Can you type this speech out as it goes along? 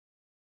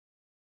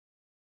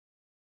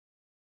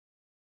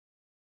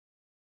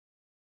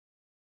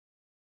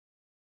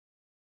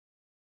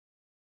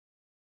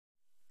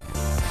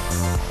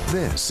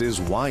This is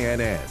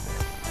YNN.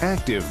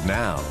 Active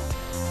Now.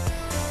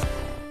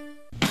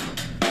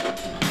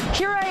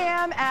 Here I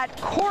am at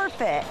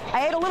Corefit.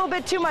 I ate a little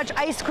bit too much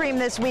ice cream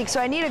this week, so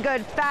I need a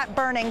good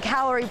fat-burning,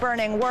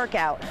 calorie-burning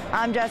workout.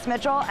 I'm Jess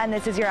Mitchell, and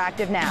this is your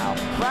Active Now.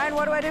 Ryan,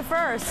 what do I do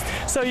first?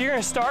 So you're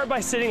gonna start by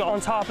sitting on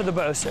top of the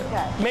bow suit.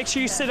 Okay. Make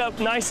sure you sit up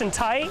nice and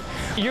tight.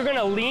 You're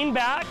gonna lean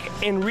back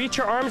and reach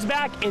your arms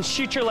back and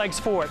shoot your legs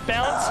forward.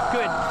 Balance,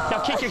 good. Now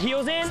kick your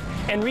heels in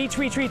and reach,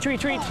 reach, reach,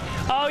 reach, reach.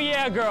 Oh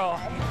yeah,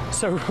 girl.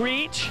 So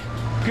reach,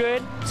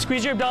 good.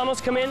 Squeeze your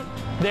abdominals, come in.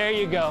 There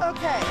you go.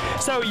 Okay.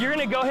 So you're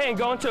gonna go ahead and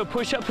go into a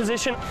push-up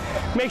position.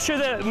 Make sure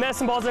the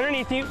medicine ball's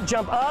underneath you.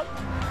 Jump up,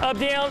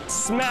 down,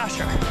 smash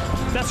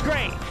her. That's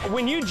great.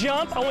 When you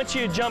jump, I want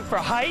you to jump for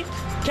height,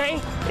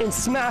 okay? And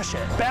smash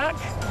it. Back,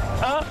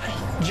 up,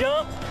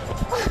 jump.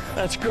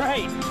 That's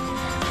great.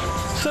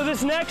 So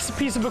this next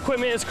piece of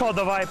equipment is called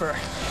the Viper.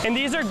 And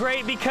these are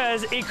great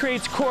because it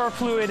creates core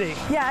fluidity.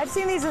 Yeah, I've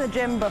seen these in the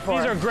gym before.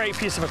 These are a great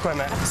piece of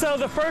equipment. So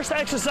the first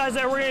exercise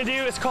that we're gonna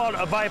do is called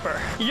a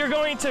Viper. You're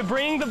going to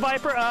bring the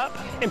Viper up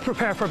and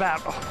prepare for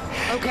battle.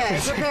 Okay,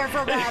 prepare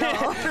for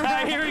battle. All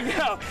right, here we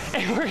go.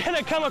 And we're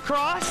gonna come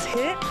across,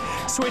 hit,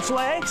 switch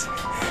legs,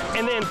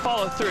 and then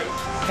follow through.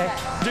 Okay,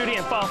 do it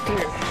again, follow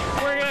through.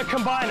 We're gonna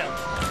combine them,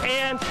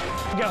 and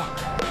go.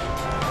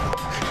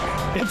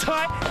 It's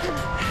hot.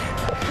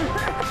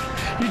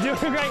 You're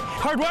doing great.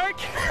 Hard work.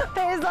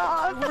 Pays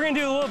off. We're gonna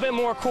do a little bit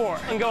more core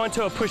and go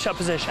into a push-up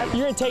position.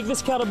 You're gonna take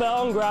this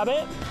kettlebell and grab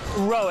it,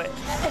 row it.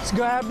 Just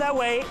grab that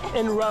weight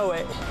and row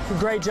it.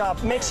 Great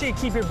job. Make sure you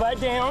keep your butt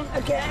down.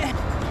 Okay.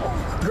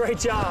 Great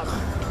job.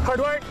 Hard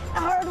work.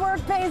 Hard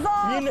work pays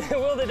off. You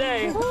will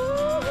today.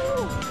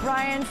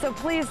 Ryan, so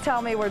please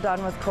tell me we're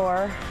done with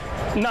core.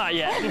 Not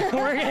yet.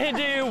 We're gonna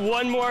do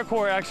one more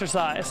core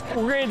exercise.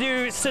 We're gonna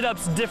do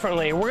sit-ups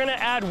differently. We're gonna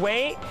add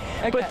weight,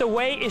 but the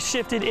weight is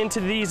shifted into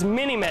these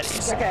mini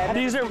medis. Okay,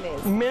 these are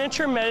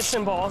miniature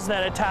medicine balls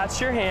that attach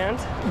to your hand.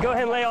 Go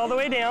ahead and lay all the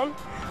way down.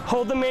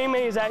 Hold the mini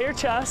medis at your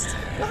chest.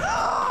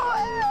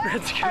 Oh,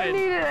 That's good. I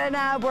needed an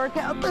ab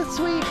workout this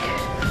week.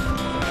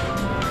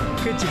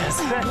 Good,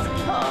 Jess.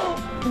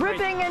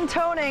 Ripping and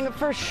toning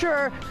for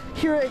sure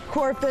here at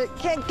Corefit.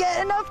 Can't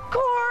get enough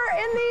core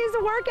in these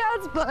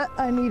workouts, but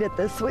I need it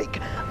this week.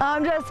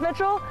 I'm Jess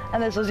Mitchell,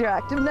 and this was your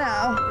Active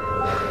Now.